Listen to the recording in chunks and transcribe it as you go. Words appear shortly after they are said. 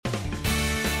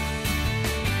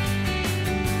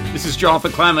This is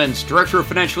Jonathan Clements, Director of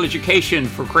Financial Education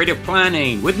for Creative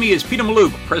Planning. With me is Peter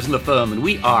Mallouk, President of the firm, and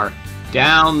we are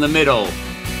Down the Middle.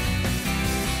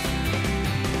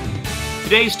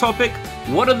 Today's topic,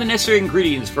 what are the necessary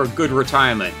ingredients for a good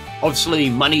retirement? Obviously,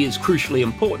 money is crucially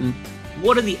important.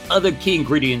 What are the other key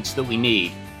ingredients that we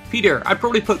need? Peter, I'd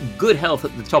probably put good health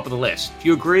at the top of the list. Do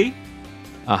you agree?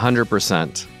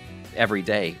 100%. Every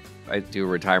day, I do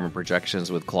retirement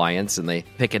projections with clients, and they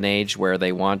pick an age where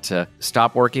they want to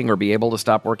stop working or be able to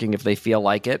stop working if they feel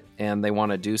like it, and they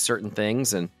want to do certain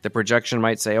things. And the projection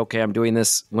might say, okay, I'm doing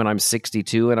this when I'm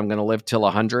 62 and I'm going to live till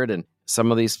 100. And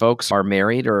some of these folks are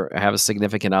married or have a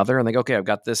significant other, and they go, okay, I've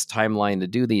got this timeline to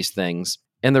do these things.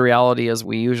 And the reality is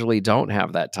we usually don't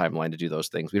have that timeline to do those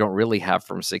things. We don't really have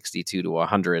from 62 to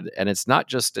 100. And it's not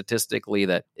just statistically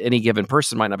that any given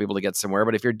person might not be able to get somewhere,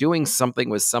 but if you're doing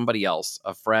something with somebody else,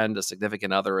 a friend, a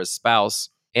significant other, a spouse,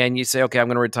 and you say, okay, I'm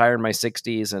going to retire in my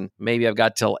 60s and maybe I've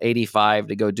got till 85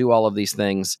 to go do all of these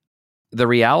things. The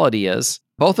reality is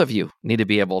both of you need to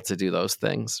be able to do those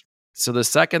things. So the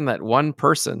second that one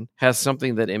person has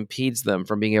something that impedes them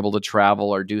from being able to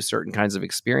travel or do certain kinds of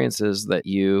experiences that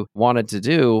you wanted to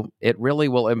do, it really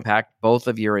will impact both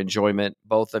of your enjoyment,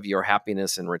 both of your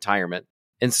happiness in retirement.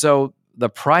 And so the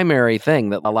primary thing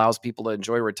that allows people to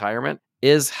enjoy retirement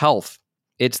is health.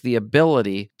 It's the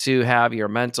ability to have your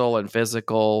mental and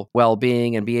physical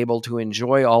well-being and be able to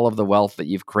enjoy all of the wealth that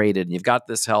you've created. And you've got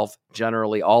this health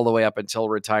generally all the way up until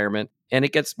retirement. And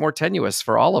it gets more tenuous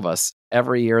for all of us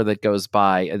every year that goes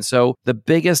by. And so the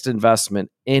biggest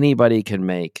investment anybody can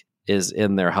make is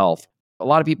in their health. A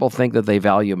lot of people think that they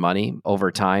value money over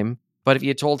time. But if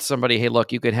you told somebody, hey,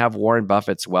 look, you could have Warren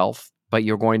Buffett's wealth, but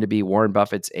you're going to be Warren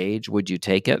Buffett's age, would you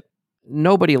take it?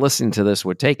 Nobody listening to this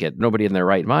would take it. Nobody in their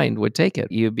right mind would take it.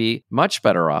 You'd be much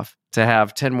better off to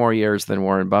have 10 more years than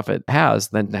Warren Buffett has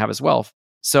than to have his wealth.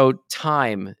 So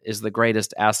time is the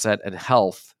greatest asset, and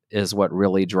health is what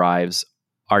really drives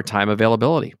our time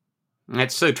availability.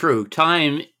 That's so true.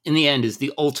 Time, in the end, is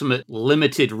the ultimate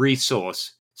limited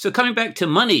resource. So coming back to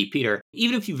money, Peter,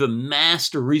 even if you've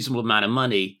amassed a reasonable amount of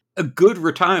money, a good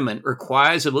retirement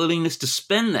requires a willingness to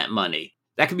spend that money.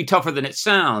 That can be tougher than it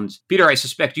sounds. Peter, I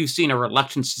suspect you've seen a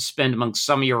reluctance to spend among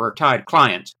some of your retired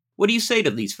clients. What do you say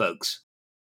to these folks?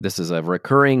 This is a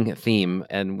recurring theme,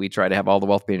 and we try to have all the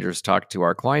wealth managers talk to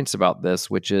our clients about this,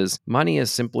 which is money is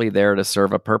simply there to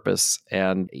serve a purpose.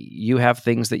 And you have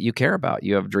things that you care about.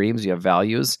 You have dreams, you have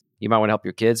values. You might want to help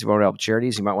your kids. You want to help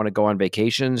charities. You might want to go on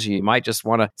vacations. You might just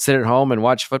want to sit at home and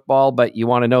watch football, but you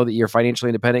want to know that you're financially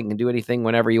independent and can do anything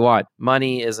whenever you want.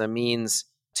 Money is a means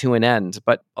to an end.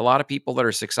 But a lot of people that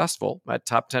are successful, that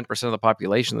top 10% of the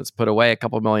population that's put away a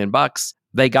couple $1,000,000,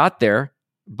 they got there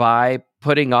by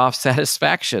putting off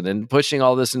satisfaction and pushing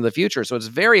all this into the future. So it's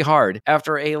very hard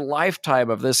after a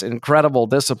lifetime of this incredible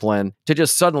discipline to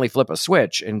just suddenly flip a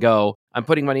switch and go, I'm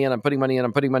putting money in, I'm putting money in,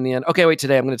 I'm putting money in. Okay, wait,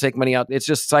 today I'm going to take money out. It's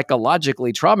just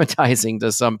psychologically traumatizing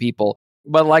to some people.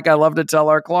 But like I love to tell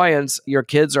our clients, your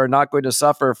kids are not going to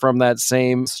suffer from that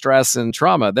same stress and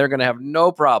trauma. They're going to have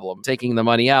no problem taking the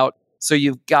money out. So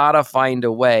you've got to find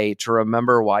a way to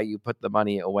remember why you put the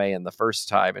money away in the first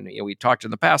time. And we talked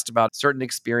in the past about certain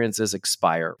experiences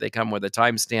expire. They come with a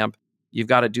timestamp. You've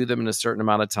got to do them in a certain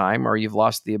amount of time or you've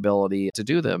lost the ability to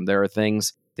do them. There are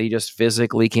things that you just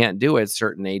physically can't do at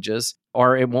certain ages,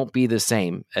 or it won't be the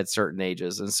same at certain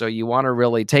ages. And so you want to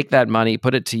really take that money,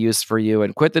 put it to use for you,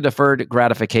 and quit the deferred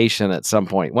gratification at some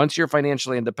point. Once you're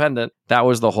financially independent, that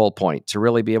was the whole point, to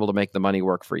really be able to make the money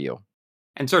work for you.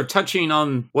 And sort of touching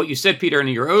on what you said, Peter, in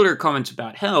your earlier comments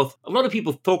about health, a lot of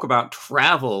people talk about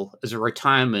travel as a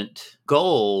retirement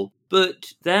goal,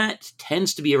 but that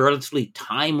tends to be a relatively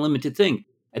time-limited thing.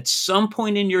 At some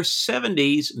point in your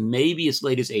 70s, maybe as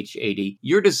late as age 80,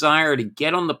 your desire to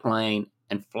get on the plane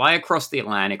and fly across the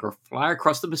Atlantic or fly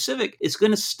across the Pacific is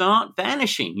going to start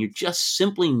vanishing. You're just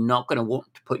simply not going to want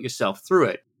to put yourself through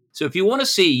it. So if you want to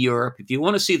see Europe, if you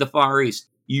want to see the Far East,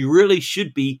 you really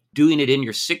should be doing it in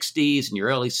your 60s and your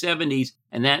early 70s,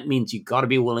 and that means you've got to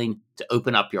be willing to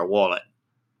open up your wallet.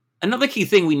 Another key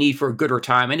thing we need for a good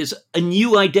retirement is a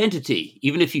new identity.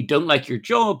 Even if you don't like your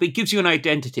job, it gives you an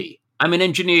identity. I'm an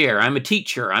engineer, I'm a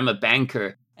teacher, I'm a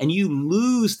banker, and you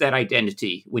lose that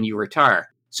identity when you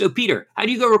retire. So Peter, how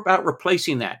do you go about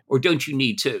replacing that, or don't you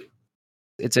need to?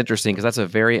 It's interesting because that's a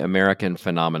very American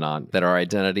phenomenon that our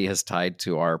identity has tied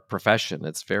to our profession.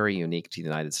 It's very unique to the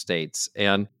United States.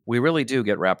 And we really do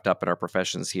get wrapped up in our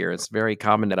professions here. It's very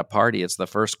common at a party. It's the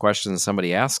first question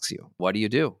somebody asks you, what do you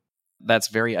do? That's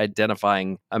very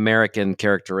identifying American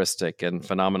characteristic and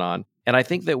phenomenon. And I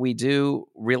think that we do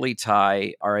really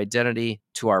tie our identity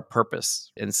to our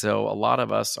purpose. And so a lot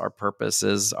of us, our purpose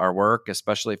is our work,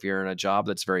 especially if you're in a job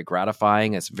that's very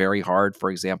gratifying. It's very hard, for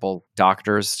example,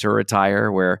 doctors to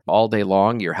retire, where all day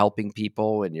long you're helping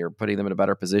people and you're putting them in a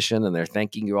better position and they're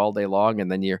thanking you all day long.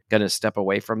 And then you're going to step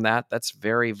away from that. That's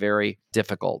very, very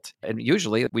difficult. And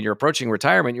usually when you're approaching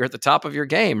retirement, you're at the top of your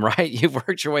game, right? You've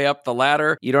worked your way up the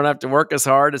ladder. You don't have to work as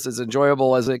hard. It's as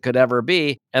enjoyable as it could ever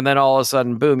be. And then all of a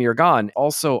sudden, boom, you're gone.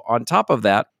 Also, on top of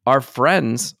that, our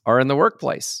friends are in the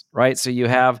workplace, right? So you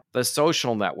have the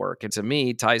social network. And to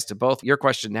me, ties to both your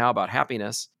question now about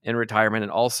happiness in retirement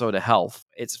and also to health.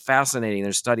 It's fascinating.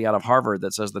 There's a study out of Harvard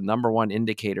that says the number one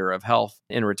indicator of health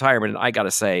in retirement, and I got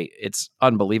to say, it's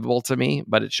unbelievable to me,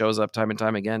 but it shows up time and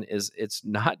time again, is it's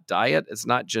not diet, it's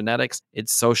not genetics,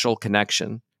 it's social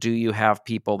connection. Do you have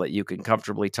people that you can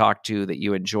comfortably talk to, that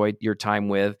you enjoy your time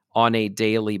with on a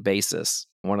daily basis?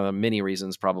 One of the many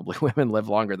reasons probably women live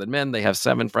longer than men. They have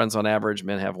 7 friends on average.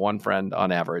 Men have 1 friend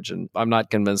on average. And I'm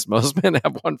not convinced most men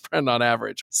have 1 friend on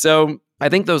average. So I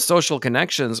think those social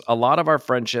connections, a lot of our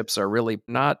friendships are really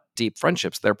not deep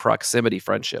friendships. They're proximity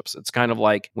friendships. It's kind of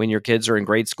like when your kids are in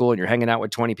grade school and you're hanging out with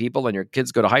 20 people and your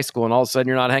kids go to high school and all of a sudden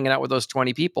you're not hanging out with those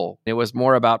 20 people. It was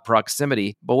more about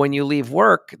proximity. But when you leave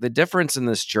work, the difference in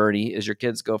this journey is your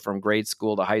kids go from grade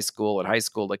school to high school and high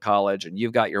school to college and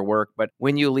you've got your work. But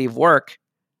when you leave work,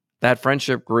 that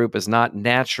friendship group is not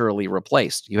naturally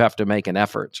replaced. You have to make an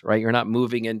effort, right? You're not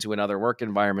moving into another work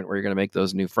environment where you're going to make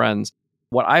those new friends.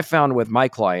 What I found with my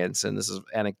clients, and this is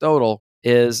anecdotal,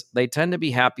 is they tend to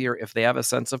be happier if they have a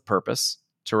sense of purpose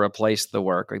to replace the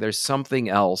work. Like there's something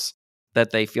else that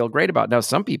they feel great about. Now,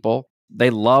 some people, they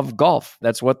love golf.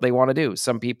 That's what they want to do.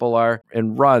 Some people are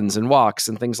in runs and walks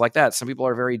and things like that. Some people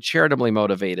are very charitably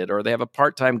motivated, or they have a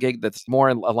part-time gig that's more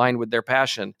aligned with their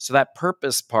passion. So that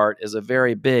purpose part is a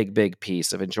very big, big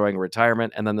piece of enjoying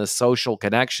retirement. And then the social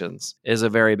connections is a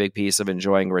very big piece of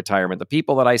enjoying retirement. The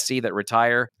people that I see that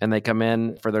retire and they come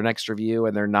in for their next review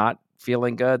and they're not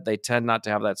feeling good, they tend not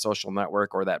to have that social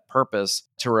network or that purpose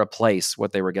to replace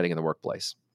what they were getting in the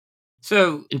workplace.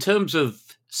 So in terms of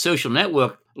social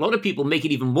network, a lot of people make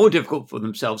it even more difficult for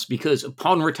themselves because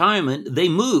upon retirement, they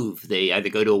move. They either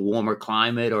go to a warmer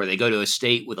climate or they go to a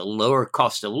state with a lower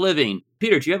cost of living.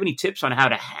 Peter, do you have any tips on how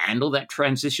to handle that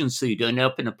transition so you don't end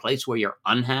up in a place where you're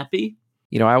unhappy?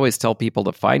 You know, I always tell people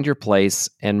to find your place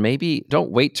and maybe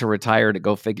don't wait to retire to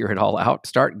go figure it all out.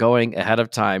 Start going ahead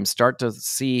of time. Start to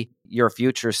see your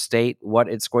future state, what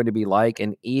it's going to be like,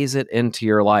 and ease it into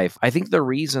your life. I think the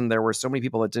reason there were so many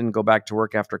people that didn't go back to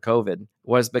work after COVID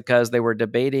was because they were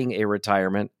debating a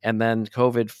retirement, and then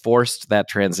COVID forced that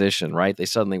transition, right? They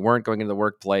suddenly weren't going into the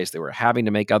workplace. They were having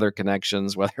to make other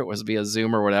connections, whether it was via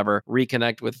Zoom or whatever,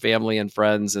 reconnect with family and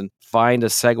friends and find a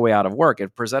segue out of work.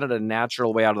 It presented a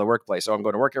natural way out of the workplace. So I'm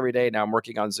going to work every day. Now I'm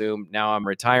working on Zoom. Now I'm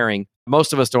retiring.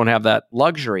 Most of us don't have that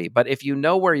luxury. But if you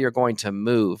know where you're going to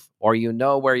move or you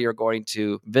know where you're going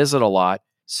to visit a lot,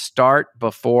 start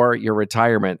before your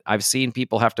retirement. I've seen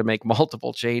people have to make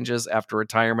multiple changes after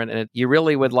retirement, and you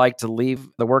really would like to leave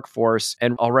the workforce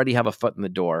and already have a foot in the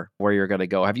door where you're going to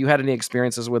go. Have you had any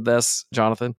experiences with this,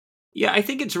 Jonathan? Yeah, I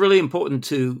think it's really important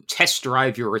to test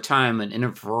drive your retirement in a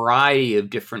variety of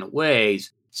different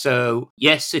ways. So,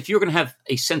 yes, if you're going to have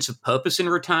a sense of purpose in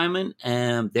retirement,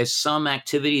 there's some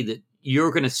activity that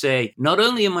you're going to say, not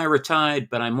only am I retired,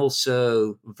 but I'm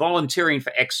also volunteering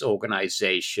for X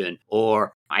organization,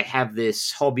 or I have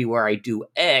this hobby where I do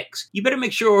X. You better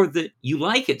make sure that you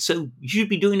like it. So you should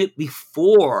be doing it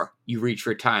before you reach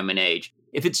retirement age.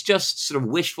 If it's just sort of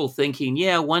wishful thinking,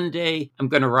 yeah, one day I'm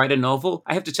going to write a novel.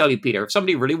 I have to tell you, Peter, if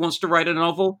somebody really wants to write a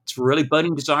novel, it's a really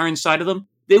burning desire inside of them,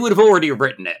 they would have already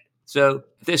written it. So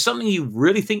if there's something you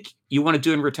really think you want to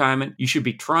do in retirement, you should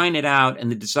be trying it out,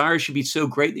 and the desire should be so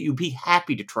great that you'd be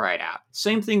happy to try it out.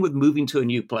 Same thing with moving to a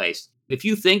new place. If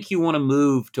you think you want to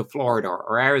move to Florida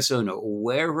or Arizona or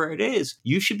wherever it is,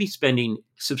 you should be spending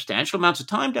substantial amounts of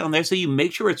time down there so you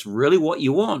make sure it's really what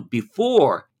you want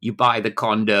before you buy the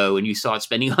condo and you start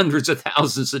spending hundreds of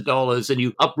thousands of dollars and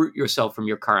you uproot yourself from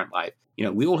your current life. You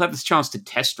know, we all have this chance to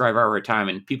test drive our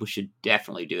retirement. People should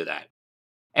definitely do that.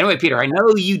 Anyway, Peter, I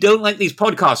know you don't like these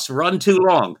podcasts to run too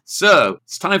long, so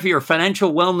it's time for your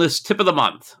financial wellness tip of the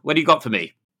month. What do you got for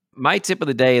me? My tip of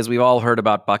the day is we've all heard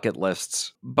about bucket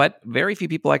lists, but very few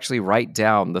people actually write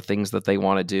down the things that they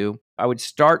want to do. I would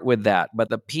start with that, but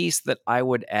the piece that I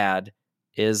would add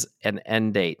is an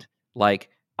end date. Like,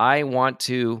 I want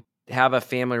to have a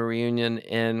family reunion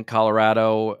in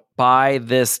Colorado by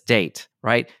this date,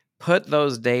 right? put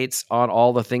those dates on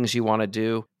all the things you want to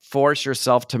do. Force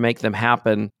yourself to make them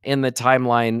happen in the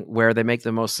timeline where they make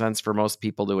the most sense for most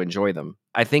people to enjoy them.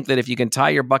 I think that if you can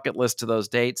tie your bucket list to those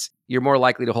dates, you're more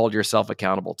likely to hold yourself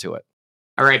accountable to it.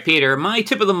 All right, Peter, my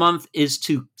tip of the month is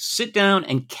to sit down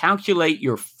and calculate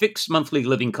your fixed monthly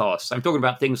living costs. I'm talking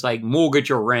about things like mortgage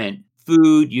or rent,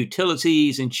 food,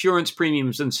 utilities, insurance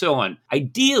premiums, and so on.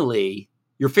 Ideally,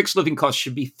 your fixed living costs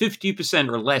should be 50%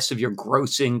 or less of your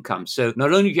gross income. So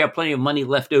not only do you have plenty of money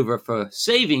left over for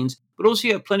savings, but also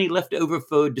you have plenty left over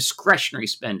for discretionary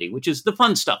spending, which is the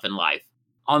fun stuff in life.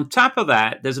 On top of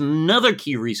that, there's another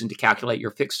key reason to calculate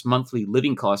your fixed monthly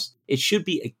living costs. It should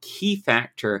be a key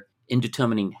factor in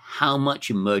determining how much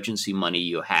emergency money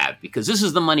you have, because this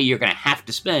is the money you're going to have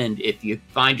to spend if you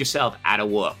find yourself out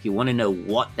of work. You want to know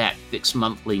what that fixed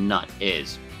monthly nut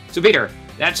is. So Peter,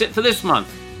 that's it for this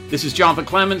month. This is Jonathan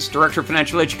Clements, Director of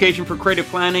Financial Education for Creative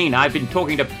Planning, and I've been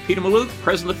talking to Peter Mallouk,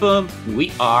 President of the firm, and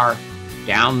we are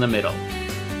down the middle.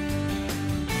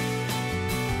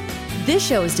 This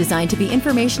show is designed to be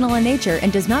informational in nature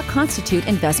and does not constitute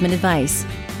investment advice.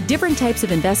 Different types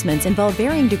of investments involve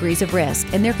varying degrees of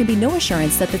risk, and there can be no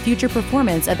assurance that the future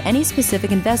performance of any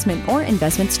specific investment or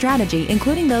investment strategy,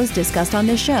 including those discussed on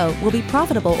this show, will be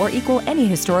profitable or equal any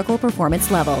historical performance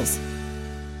levels.